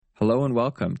Hello and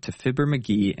welcome to Fibber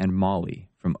McGee and Molly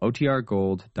from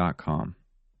OTRGold.com.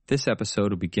 This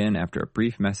episode will begin after a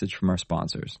brief message from our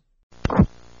sponsors.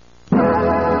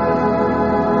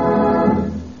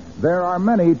 There are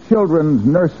many children's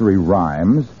nursery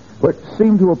rhymes which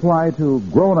seem to apply to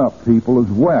grown-up people as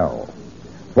well.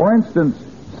 For instance,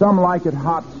 Some Like It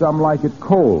Hot, Some Like It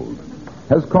Cold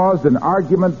has caused an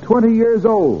argument 20 years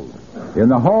old in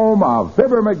the home of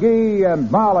Fibber McGee and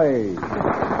Molly.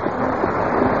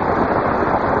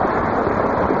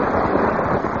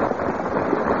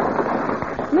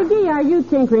 McGee, are you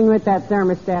tinkering with that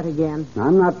thermostat again?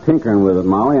 I'm not tinkering with it,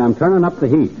 Molly. I'm turning up the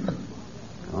heat.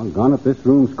 Doggone it, this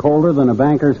room's colder than a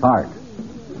banker's heart.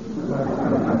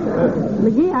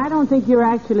 McGee, I don't think you're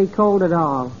actually cold at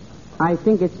all. I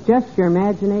think it's just your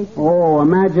imagination. Oh,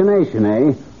 imagination,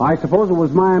 eh? I suppose it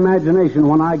was my imagination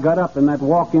when I got up in that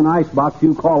walk-in icebox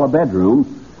you call a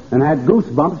bedroom and had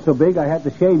goosebumps so big I had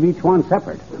to shave each one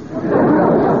separate.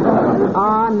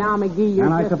 Oh, now, McGee, you're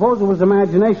And I suppose it was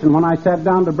imagination when I sat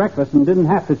down to breakfast and didn't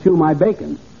have to chew my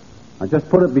bacon. I just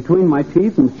put it between my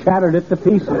teeth and chattered it to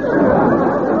pieces.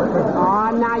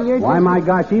 Oh, now you're Why, my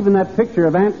gosh, even that picture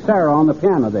of Aunt Sarah on the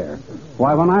piano there.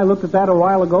 Why, when I looked at that a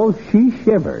while ago, she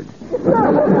shivered.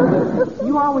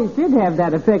 You always did have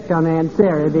that effect on Aunt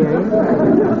Sarah, dearie.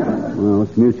 Well,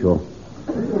 it's mutual.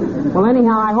 Well,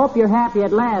 anyhow, I hope you're happy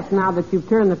at last now that you've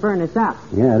turned the furnace up.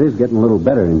 Yeah, it is getting a little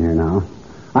better in here now.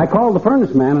 I called the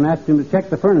furnace man and asked him to check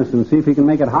the furnace and see if he can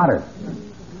make it hotter.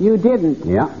 You didn't?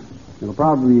 Yeah. It'll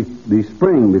probably be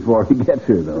spring before he gets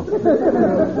here, though.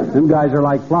 Them guys are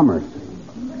like plumbers.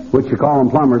 Which you call them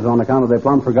plumbers on account of they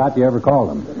plumb forgot you ever called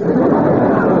them.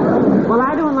 Well,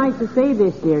 I don't like to say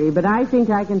this, dearie, but I think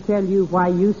I can tell you why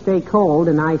you stay cold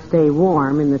and I stay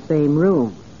warm in the same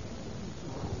room.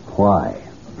 Why?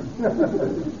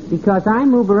 Because I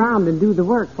move around and do the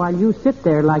work while you sit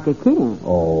there like a king.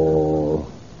 Oh.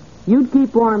 You'd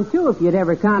keep warm, too, if you'd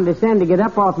ever condescend to get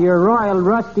up off your royal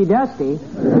rusty-dusty.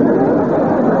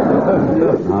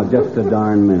 Now, just a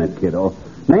darn minute, kiddo.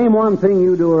 Name one thing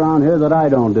you do around here that I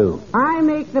don't do. I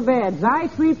make the beds. I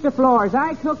sweep the floors.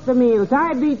 I cook the meals.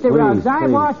 I beat the rugs. I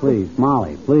wash Please,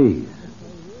 Molly, please.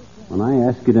 When I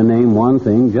ask you to name one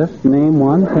thing, just name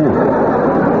one thing.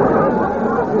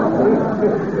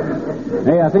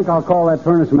 Hey, I think I'll call that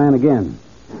furnace man again.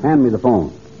 Hand me the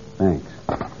phone. Thanks.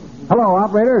 Hello,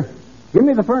 operator. Give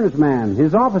me the furnace man.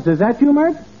 His office. Is that you,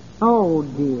 Mert? Oh,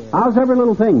 dear. How's every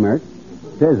little thing, Mert?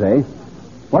 Says, eh?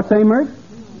 What's say, Mert?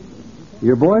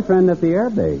 Your boyfriend at the air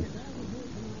base.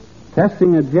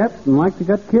 Testing a jet and like to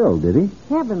got killed, did he?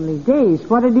 Heavenly days.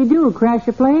 What did he do? Crash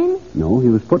a plane? No, he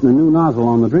was putting a new nozzle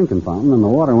on the drinking fountain and the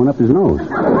water went up his nose.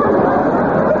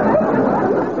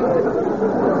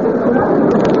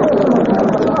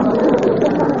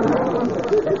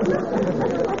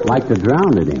 Like to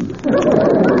drown him.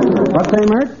 What's say,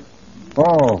 Mert?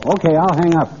 Oh, okay, I'll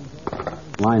hang up.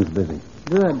 Line's busy.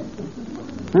 Good.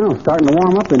 Well, starting to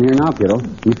warm up in here now, kiddo.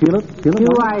 You feel it? Do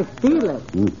I feel it?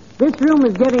 This room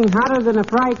is getting hotter than a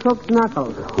fry cook's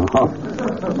knuckles. Oh.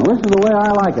 Well, this is the way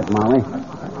I like it, Molly.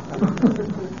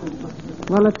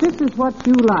 Well, if this is what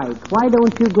you like, why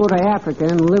don't you go to Africa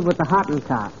and live with the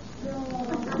Hottentots?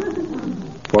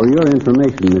 For your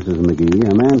information, Mrs. McGee,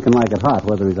 a man can like it hot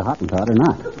whether he's a Hottentot or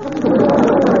not.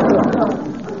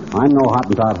 I'm no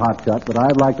Hottentot hotshot, but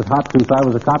I've liked it hot since I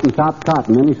was a cotton-top tot,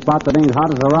 and any spot that ain't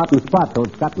hot is a rotten spot, so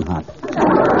it's gotten hot.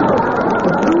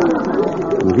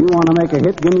 If you want to make a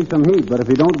hit, give me some heat, but if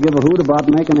you don't give a hoot about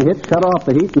making a hit, shut off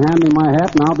the heat and hand me my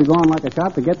hat, and I'll be going like a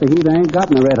shot to get the heat I ain't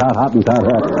got in a red-hot Hottentot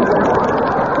hat.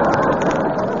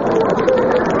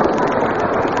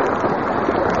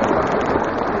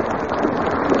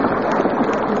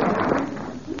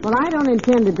 Well, I don't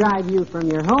intend to drive you from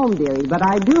your home, dearie, but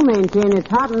I do maintain it's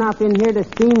hot enough in here to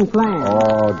steam clams.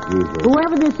 Oh, Jesus.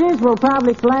 Whoever this is will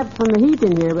probably collapse from the heat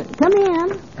in here, but come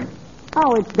in.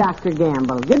 Oh, it's Dr.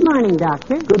 Gamble. Good morning,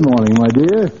 Doctor. Good morning, my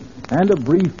dear. And a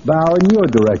brief bow in your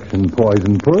direction,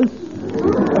 Poison Puss.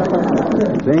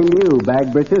 Same you,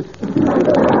 bag britches.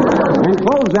 And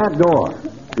close that door.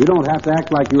 You don't have to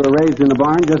act like you were raised in a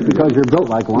barn just because you're built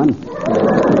like one.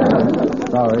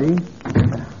 Sorry.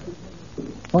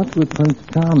 What's with Prince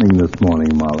Charming this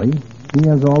morning, Molly? He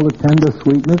has all the tender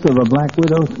sweetness of a black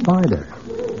widow spider.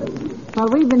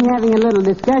 Well, we've been having a little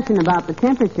discussion about the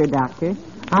temperature, Doctor.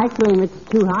 I claim it's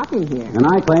too hot in here. And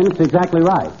I claim it's exactly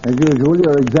right. As usual,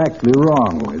 you're exactly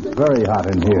wrong. It's very hot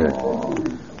in here.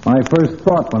 My first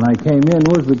thought when I came in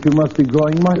was that you must be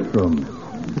growing mushrooms.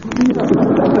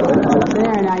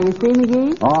 There, now, you see,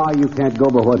 McGee? Oh, you can't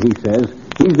go by what he says.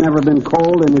 He's never been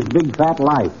cold in his big fat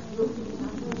life.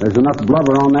 There's enough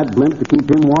blubber on that blimp to keep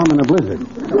him warm in a blizzard.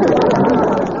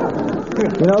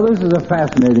 You know, this is a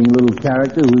fascinating little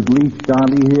character who's leashed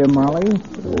onto here, Molly.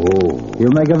 Oh.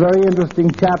 He'll make a very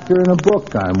interesting chapter in a book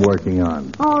I'm working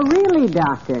on. Oh, really,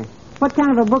 Doctor? What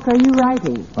kind of a book are you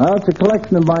writing? Well, it's a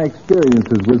collection of my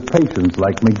experiences with patients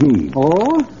like McGee.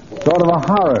 Oh? Sort of a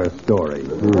horror story.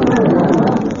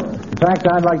 In fact,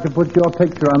 I'd like to put your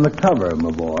picture on the cover, my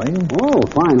boy. Oh,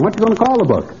 fine. What you going to call the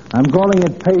book? I'm calling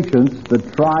it Patients That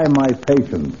Try My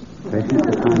Patience. Patients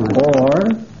That Try My Or,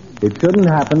 It Shouldn't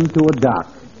Happen to a Doc.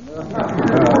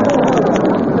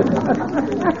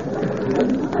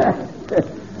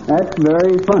 That's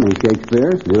very funny,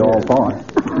 Shakespeare. You all thought.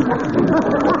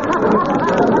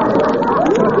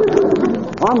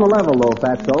 On the level, though,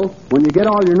 Fatso, when you get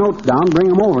all your notes down, bring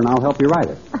them over and I'll help you write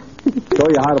it. Show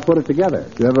you how to put it together.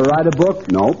 You ever write a book?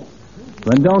 Nope.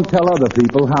 Then don't tell other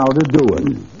people how to do it.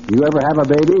 You ever have a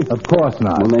baby? Of course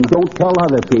not. Well, then don't tell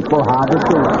other people how to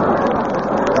do it.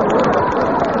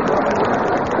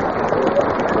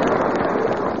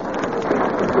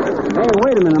 Hey,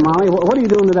 wait a minute, Molly. What are you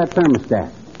doing to that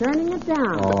thermostat? Turning it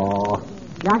down. Oh.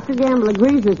 Dr. Gamble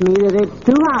agrees with me that it's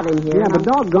too hot in here. Yeah, but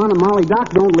doggone it, Molly, Doc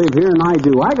don't live here and I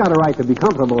do. I got a right to be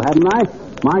comfortable, hadn't I?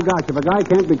 My gosh, if a guy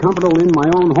can't be comfortable in my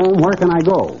own home, where can I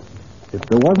go? If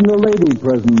there wasn't a lady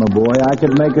present, my boy, I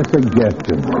could make a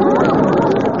suggestion.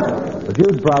 But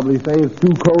you'd probably say it's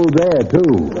too cold there,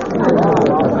 too.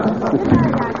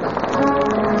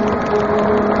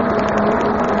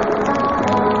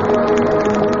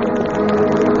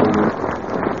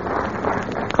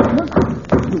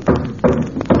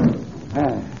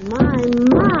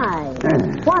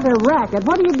 What a racket.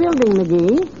 What are you building,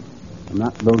 McGee? I'm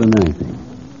not building anything.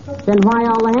 Then why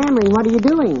all the hammering? What are you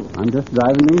doing? I'm just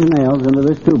driving these nails into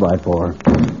this 2x4.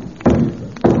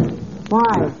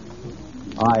 Why?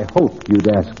 I hoped you'd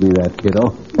ask me that,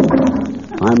 kiddo.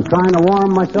 I'm trying to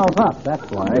warm myself up, that's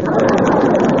why.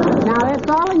 Now, that's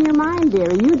all in your mind,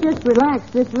 dearie. You just relax.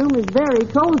 This room is very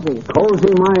cozy.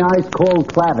 Cozy my ice-cold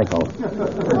clavicle.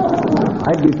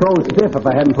 I'd be froze stiff if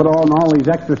I hadn't put on all these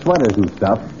extra sweaters and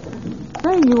stuff.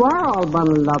 Say, you are all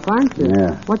bundled up, aren't you?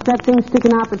 Yeah. What's that thing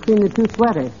sticking out between the two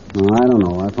sweaters? Oh, I don't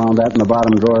know. I found that in the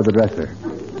bottom drawer of the dresser.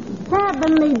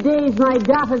 Heavenly days, my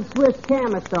dotted Swiss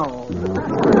camisole.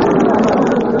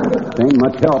 Ain't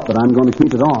much help, but I'm going to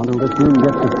keep it on till this room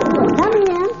gets it. Come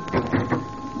in.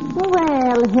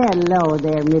 Well, hello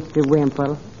there, Mr.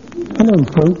 Wimple. Hello,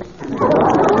 folks.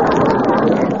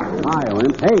 Hi,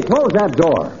 Wimp. Hey, close that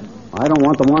door. I don't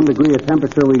want the 1 degree of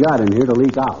temperature we got in here to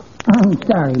leak out. I'm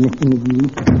sorry, Mr. McGee.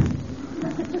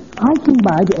 I came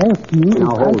by to ask you...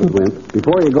 Now, hold it, Wimp.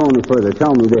 Before you go any further,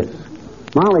 tell me this.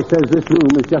 Molly says this room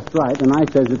is just right, and I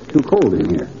says it's too cold in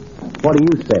here. What do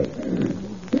you say?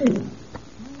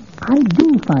 I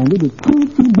do find it a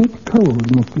teensy bit cold,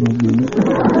 Mr. McGee.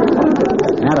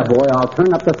 Attaboy, I'll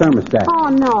turn up the thermostat. Oh,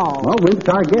 no. Well, Wimp's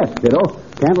our guest, kiddo.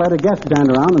 Can't let a guest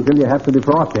stand around until you have to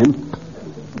defrost him.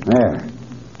 There.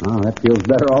 Oh, that feels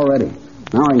better already.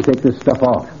 Now I can take this stuff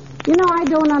off. You know, I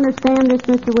don't understand this,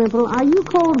 Mr. Wimple. Are you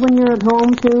cold when you're at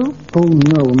home, too? Oh,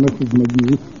 no, Mrs.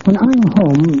 McGee. When I'm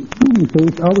home, Judy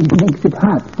Face always makes it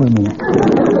hot for me.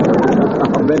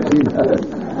 I'll bet she does.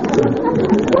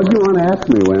 What do you want to ask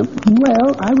me, Wimp?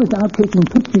 Well, I was out taking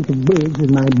pictures of birds with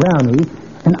my brownie,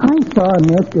 and I saw a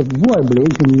nest of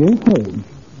warblers in your hedge.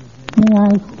 May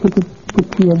I take a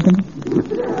picture of them?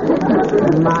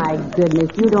 My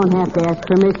goodness, you don't have to ask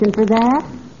permission for that.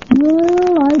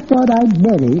 Well, I thought I'd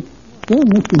better. They're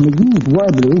Mr. McGee's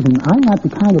warblers, and I'm not the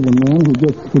kind of a man who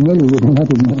gets familiar with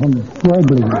another man's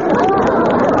warblers.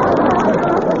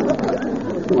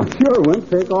 Well, sure, Wimp.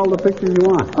 Take all the pictures you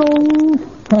want. Oh,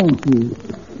 thank you.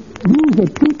 These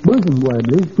are pink bosom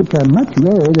warblers, which are much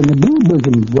rarer than the blue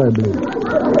bosom warblers.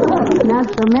 Not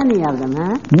so many of them,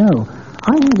 huh? No,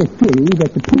 I have a theory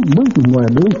that the pink bosom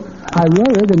warblers are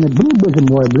rarer than the blue bosom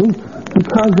warblers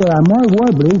because there are more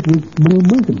warblers with blue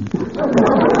bosoms.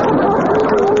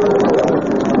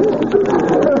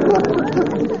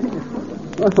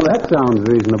 Well, that sounds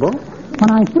reasonable. When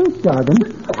I first saw them,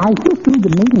 I whistled the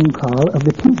mating call of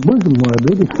the pink bosom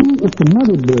warbler to see if the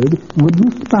mother bird would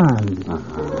respond.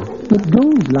 It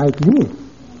goes like this.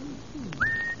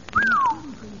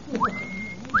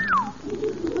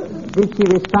 Did she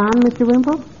respond, Mr.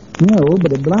 Wimple? No,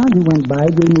 but a blonde who went by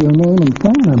gave me her name and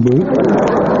phone number.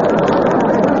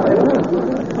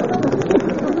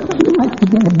 She must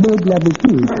have been a bird lover,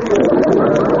 too.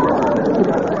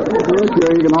 Well,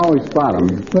 sure, you can always spot them.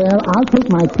 Well, I'll take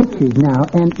my pictures now,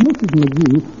 and Mrs.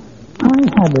 McGee, I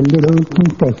have a little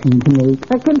confession to make.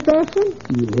 A confession?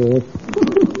 Yes.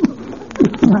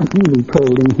 It's not really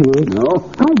cold in here. No?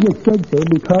 I just said so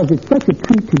because it's such a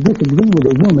treat to disagree with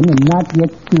a woman and not get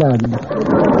slugged.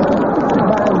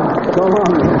 So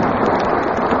long,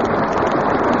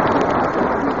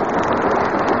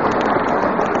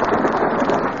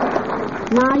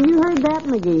 that,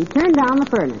 McGee. Turn down the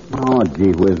furnace. Oh,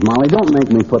 gee whiz, Molly, don't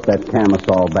make me put that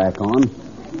camisole back on.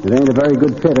 It ain't a very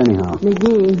good fit anyhow.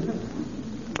 McGee,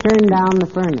 turn down the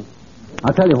furnace.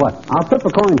 I'll tell you what. I'll flip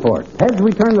a coin for it. Heads, we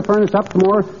turn the furnace up some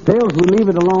more. Tails, we leave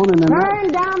it alone, and then...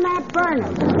 Turn down that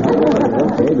furnace.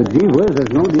 Okay, but gee whiz, there's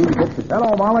no need to get the...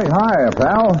 Hello, Molly. Hi,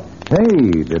 pal.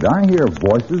 Hey, did I hear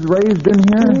voices raised in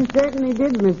here? You certainly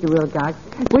did, Mr. Wilcox.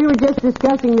 We were just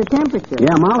discussing the temperature.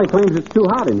 Yeah, Molly claims it's too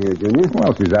hot in here, Junior.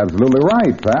 Well, she's absolutely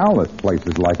right, pal. This place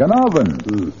is like an oven.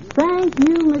 Thank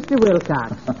you, Mr.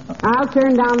 Wilcox. I'll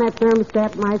turn down that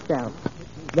thermostat myself.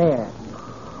 There.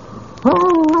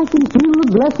 Oh, I can feel the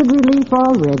blessed relief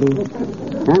already.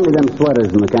 Hand me them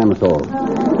sweaters and the camisole.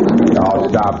 Oh,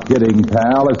 stop kidding,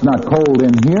 pal. It's not cold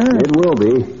in here. It will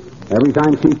be. Every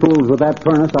time she fools with that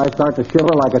furnace, I start to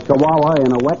shiver like a chihuahua in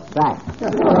a wet sack.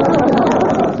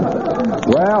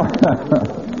 Well,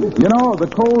 you know, the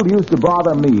cold used to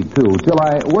bother me, too, till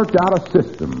I worked out a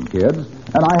system, kids,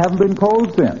 and I haven't been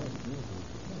cold since.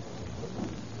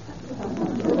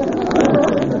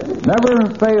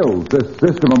 Never fails, this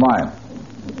system of mine.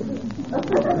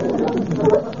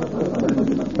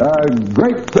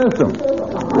 Great system.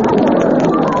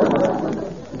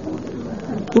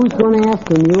 Who's going to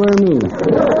ask him, you or me?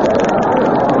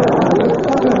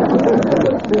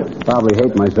 Probably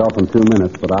hate myself in 2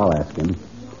 minutes, but I'll ask him.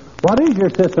 What is your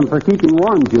system for keeping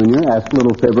warm, Junior? Asked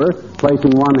Little Fibber,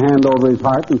 placing one hand over his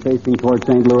heart and facing toward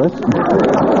St. Louis.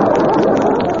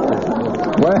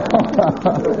 Well,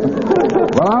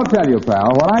 I'll tell you,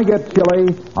 pal, when I get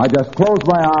chilly, I just close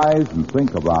my eyes and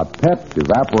think about Pet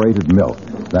Evaporated Milk,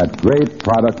 that great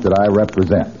product that I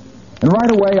represent. And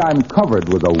right away, I'm covered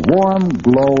with a warm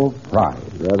glow of pride.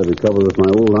 I'd rather be covered with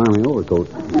my old army overcoat.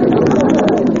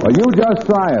 Well, you just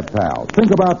try it, pal.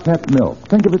 Think about Pet Milk.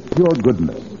 Think of its pure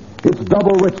goodness, its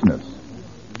double richness.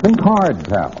 Think hard,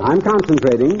 pal. I'm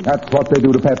concentrating. That's what they do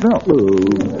to Pet Milk.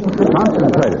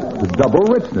 Concentrated to double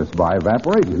richness by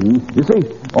evaporation. You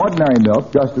see, ordinary milk,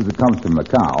 just as it comes from the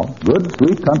cow, good,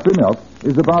 sweet country milk,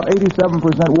 is about 87%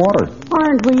 water.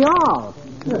 Aren't we all?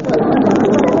 But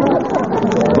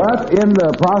in the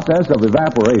process of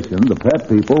evaporation, the Pet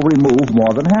people remove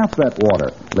more than half that water,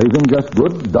 leaving just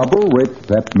good, double-rich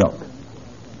Pet milk.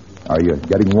 Are you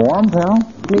getting warm, pal?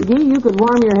 McGee, you could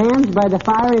warm your hands by the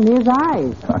fire in his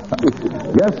eyes.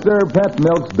 Yes, sir. Pet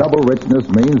Milk's double richness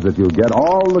means that you get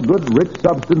all the good, rich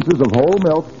substances of whole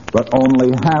milk, but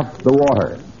only half the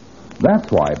water.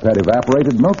 That's why Pet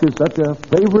Evaporated Milk is such a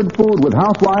favored food with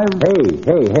housewives. Hey.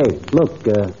 Look,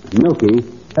 Milky.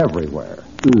 Everywhere.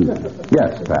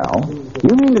 Yes, pal.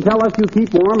 You mean to tell us you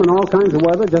keep warm in all kinds of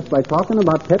weather just by talking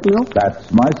about Pet Milk?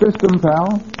 That's my system,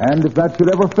 pal. And if that should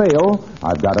ever fail,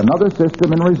 I've got another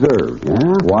system in reserve.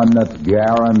 Yeah? One that's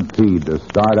guaranteed to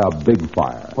start a big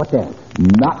fire. What's that?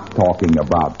 Not talking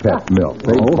about Pet Milk.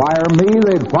 They'd fire me,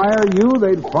 they'd fire you,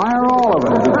 they'd fire all of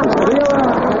us. See you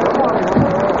around.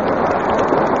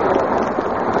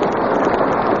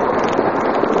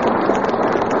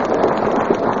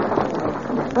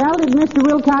 Well, did Mr.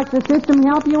 Wilcox's system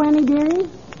help you any, dearie?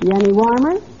 You any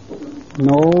warmer?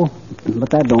 No, but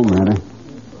that don't matter.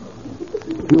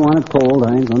 If you want it cold,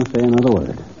 I ain't going to say another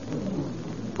word.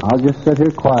 I'll just sit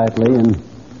here quietly and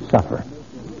suffer.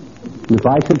 And if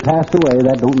I should pass away,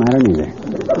 that don't matter neither.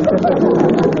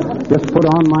 Just put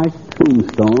on my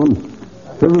tombstone,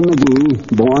 Fibber McGee,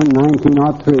 born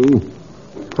 1903,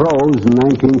 froze in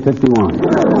 1951.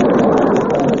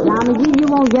 Now, McGee, you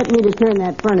won't get me to turn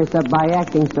that furnace up by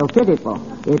acting so pitiful.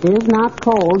 It is not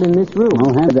cold in this room.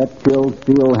 I'll have that chilled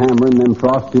steel hammer and them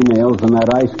frosty nails and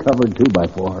that ice-covered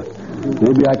 2x4.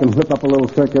 Maybe I can whip up a little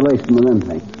circulation with them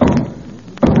things.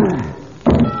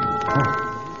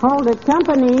 Hold it,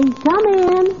 company. Come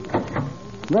in.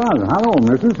 Well, hello,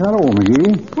 missus. Hello,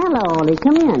 McGee. Hello, Ollie.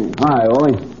 Come in. Hi,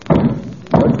 Ollie.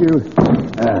 What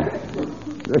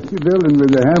you building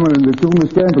with the hammer and the two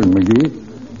miscampers, McGee?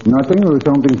 Nothing or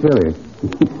something silly?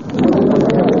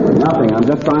 Nothing. I'm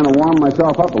just trying to warm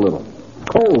myself up a little. It's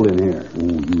cold in here.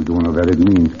 Oh, you don't know that it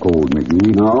means cold,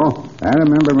 McGee. No? I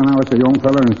remember when I was a young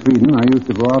fella in Sweden, I used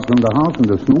to go out from the house and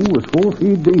the snow was 4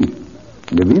 feet deep.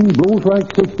 And the wind blows like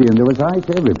 60 and there was ice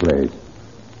every place.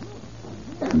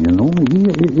 You know, McGee,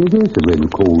 it is a little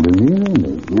cold in here, isn't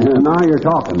it? Yeah, now you're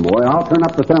talking, boy. I'll turn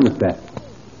up the thermostat.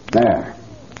 There.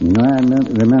 You know, I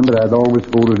remember I'd always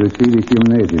go to the Swedish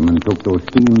gymnasium and took those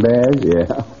steam baths. Yeah.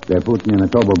 They put me in a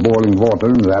tub of boiling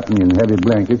water and wrap me in heavy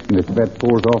blankets, and the sweat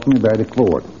pours off me by the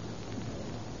quart.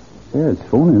 Yeah, it's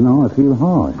funny now. I feel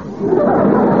hard.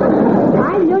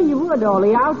 I knew you would,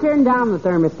 Ollie. I'll turn down the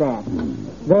thermostat.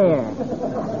 There.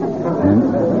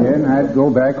 And then I'd go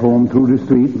back home through the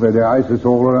street where the ice is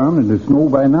all around, and the snow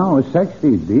by now is 6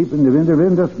 feet deep, and the winter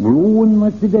wind just blowing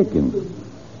like the dickens.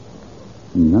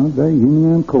 And now by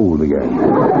evening I'm cold again.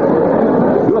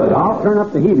 Good. I'll turn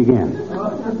up the heat again.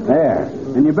 There.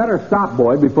 And you better stop,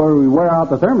 boy, before we wear out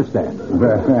the thermostat.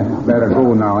 Better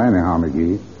go now anyhow,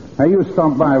 McGee. Now, you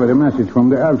stopped by with a message from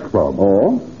the Elks Club.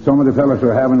 Oh? Some of the fellas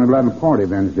are having a little party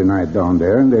Wednesday night down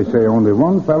there, and they say only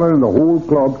one fella in the whole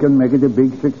club can make it a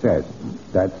big success.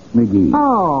 That's McGee.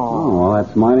 Oh. Well,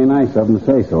 that's mighty nice of them to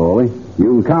say so, Ole. You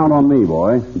can count on me,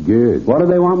 boy. Good. What do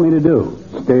they want me to do?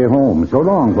 Stay home. So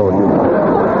long, both of you.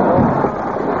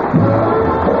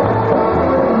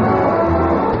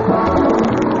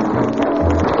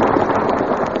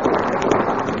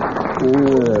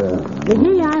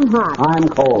 McGee, I'm hot. I'm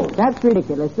cold. That's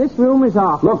ridiculous. This room is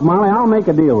awful. Look, Molly, I'll make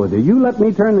a deal with you. You let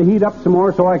me turn the heat up some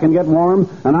more so I can get warm,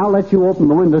 and I'll let you open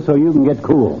the window so you can get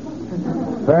cool.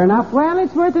 Fair enough? Well,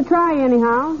 it's worth a try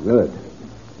anyhow. Good.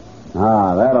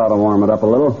 Ah, that ought to warm it up a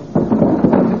little.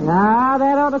 Ah,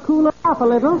 that ought to cool it off a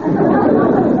little.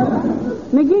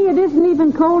 McGee, it isn't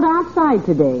even cold outside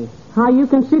today. How you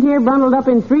can sit here bundled up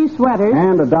in 3 sweaters.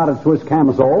 And a dotted Swiss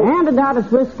camisole. And a dotted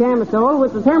Swiss camisole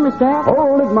with the thermostat.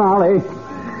 Hold it, Molly.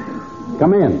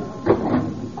 Come in.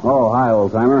 Oh, hi,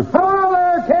 old-timer. Hello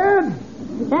there, kid.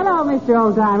 Hello, Mr.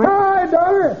 Oldtimer. Hi,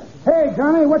 daughter. Hey,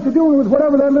 Johnny, what you doing with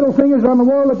whatever that little thing is on the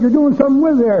wall that you're doing something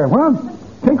with there? Huh?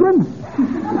 Tinkering?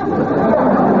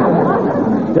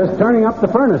 Just turning up the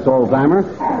furnace, old-timer.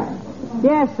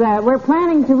 Yes, we're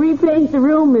planning to repaint the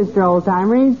room, Mr.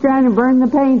 Oldtimer. He's trying to burn the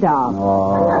paint off.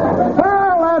 Oh.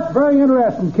 Well, that's very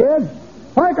interesting, kid.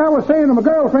 Like I was saying to my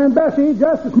girlfriend, Bessie,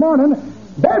 just this morning,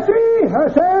 Bessie, I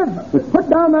says, put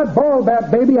down that ball bat,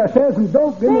 baby, I says, and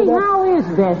don't give me Hey, that... how is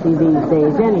Bessie these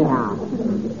days, anyhow?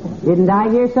 Didn't I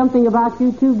hear something about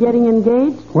you two getting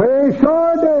engaged? We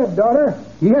sure did, daughter.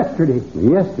 Yesterday.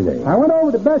 Yesterday. I went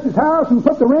over to Bessie's house and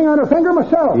put the ring on her finger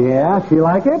myself. Yeah, she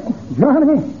like it?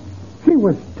 Johnny, she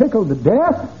was tickled to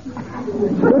death.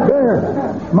 Stood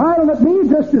there, smiling at me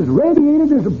just as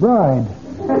radiated as a bride.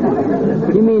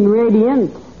 You mean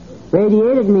radiant?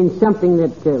 Radiated means something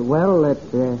that,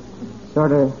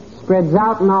 sort of spreads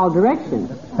out in all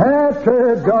directions. That's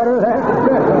her, daughter, that's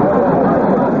it.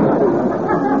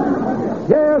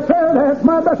 Yes, sir, that's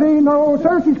my Bessie. No,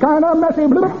 sir, she's kind of messy.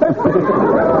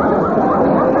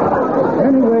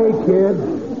 Anyway, kid,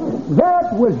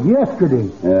 that was yesterday.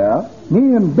 Yeah?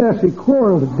 Me and Bessie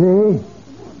quarreled today.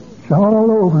 It's all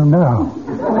over now.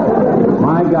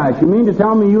 My gosh, you mean to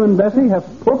tell me you and Bessie have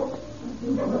pooped?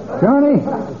 Johnny,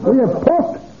 we have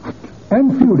pooped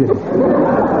and feuded.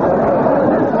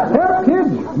 Well,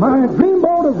 kids, my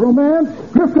dreamboat of romance,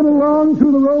 drifting along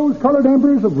through the rose-colored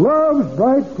embers of love's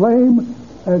bright flame,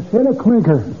 has hit a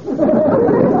clinker.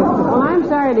 Well, I'm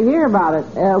sorry to hear about it.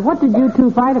 What did you two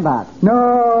fight about?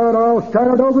 No, it all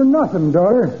started over nothing,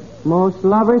 daughter. Most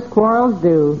lovers' quarrels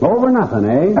do. Over nothing,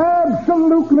 eh?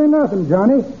 Absolutely nothing,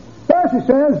 Johnny. Bessie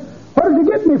says, what did you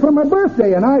get me for my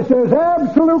birthday? And I says,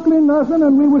 absolutely nothing,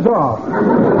 and we was off.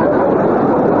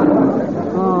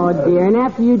 Oh, dear. And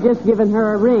after you just given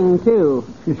her a ring, too.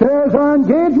 She says our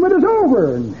engagement is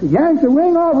over, and she yanked the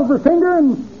ring off of her finger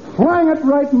and slang it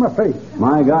right in my face.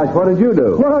 My gosh, what did you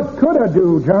do? What could I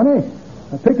do, Johnny?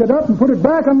 I picked it up and put it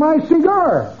back on my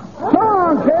cigar. So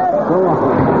long, kid. Go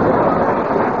on.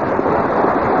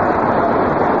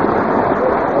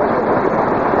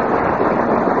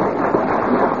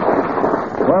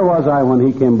 Where was I when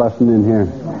he came busting in here?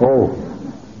 Oh,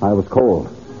 I was cold.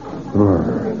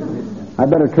 I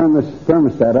better turn this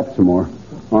thermostat up some more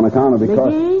on account of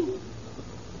because... McGee,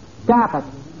 stop it.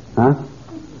 Huh?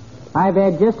 I've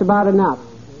had just about enough.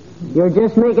 You're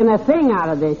just making a thing out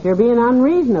of this. You're being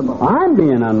unreasonable. I'm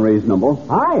being unreasonable.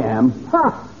 I am.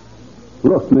 Huh.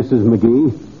 Look, Mrs.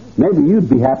 McGee, maybe you'd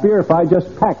be happier if I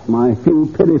just packed my few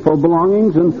pitiful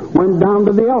belongings and went down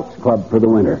to the Elks Club for the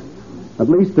winter. At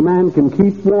least a man can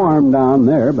keep warm down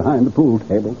there behind the pool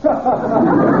table.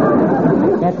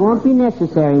 That won't be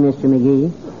necessary, Mr.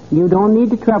 McGee. You don't need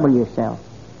to trouble yourself.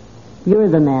 You're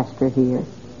the master here.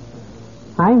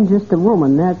 I'm just a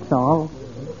woman, that's all.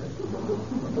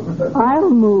 I'll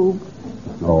move.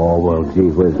 Oh, well, gee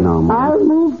whiz now, Mom. I'll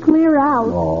move clear out.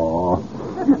 Oh.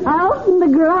 Out in the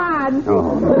garage.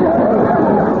 Oh.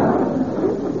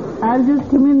 I'll just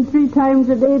come in 3 times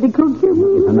a day to cook your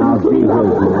meals. And now, gee whiz,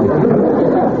 Mom.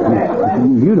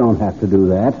 You don't have to do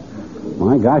that.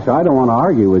 My gosh, I don't want to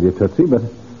argue with you, Tootsie, but...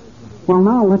 Well,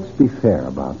 now, let's be fair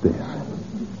about this.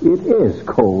 It is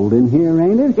cold in here,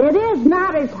 ain't it? It is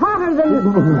not. It's hotter than...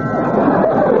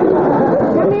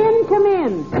 Come in, come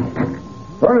in.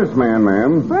 Furnace man,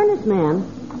 ma'am. Furnace man?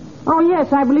 Oh,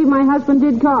 yes, I believe my husband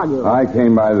did call you. I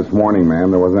came by this morning,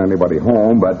 ma'am. There wasn't anybody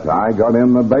home, but I got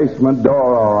in the basement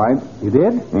door all right. You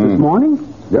did? This morning?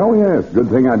 Oh, yes. Good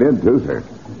thing I did, too, sir.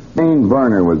 Main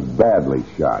burner was badly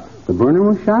shot. The burner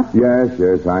was shot? Yes.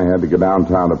 I had to go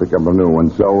downtown to pick up a new one.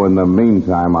 So, in the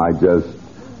meantime, I just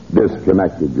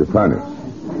disconnected your furnace.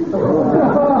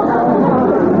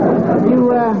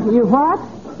 You what?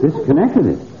 Disconnected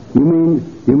it? You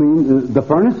mean the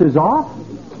furnace is off?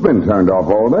 It's been turned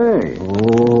off all day.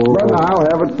 Oh. But I'll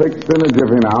have it fixed in a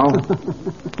jiffy now.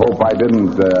 Hope I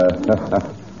didn't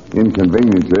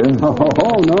inconvenience you.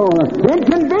 Oh, no.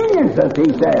 Inconveniences,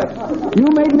 he says. You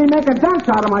made me make a dunce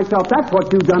out of myself. That's what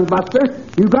you done, Buster.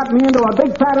 You got me into a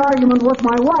big fat argument with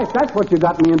my wife. That's what you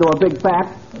got me into, a big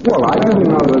fat. Well, I didn't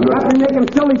know that. Got me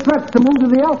making silly threats to move to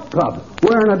the Elks Club,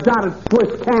 wearing a dotted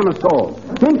Swiss camisole.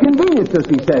 Inconveniences,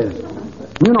 he says.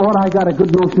 You know what I got a good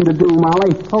notion to do,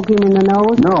 Molly? Poke him in the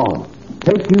nose? No.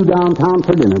 Take you downtown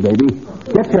for dinner, baby.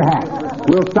 Get your hat.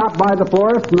 We'll stop by the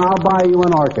florist, and I'll buy you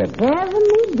an orchid.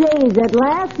 Heavenly days, at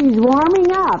last he's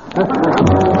warming up.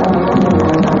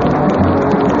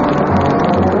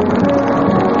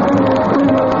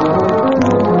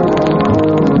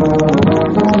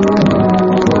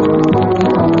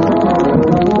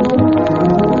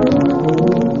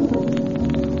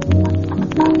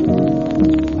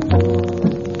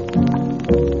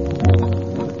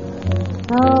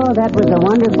 That was a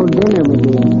wonderful dinner,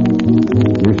 McGee.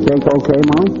 Your steak okay,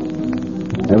 Mom?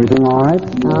 Everything all right?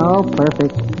 Oh,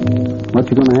 perfect. What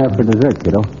you gonna have for dessert,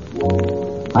 kiddo?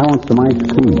 I want some ice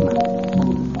cream.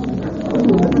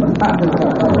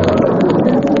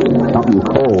 Something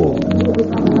cold.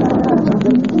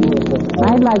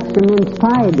 I'd like some mince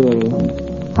pie, dearie.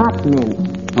 Hot mince.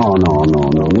 Oh, no.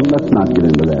 Let's not get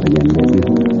into that again, baby.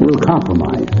 We'll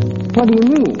compromise. What do you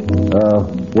mean?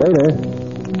 Waiter.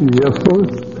 Yes,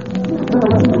 sir? 2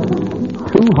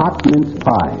 hot mince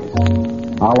pies.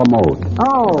 A la mode.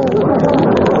 Oh.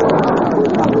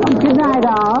 Good night,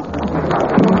 all.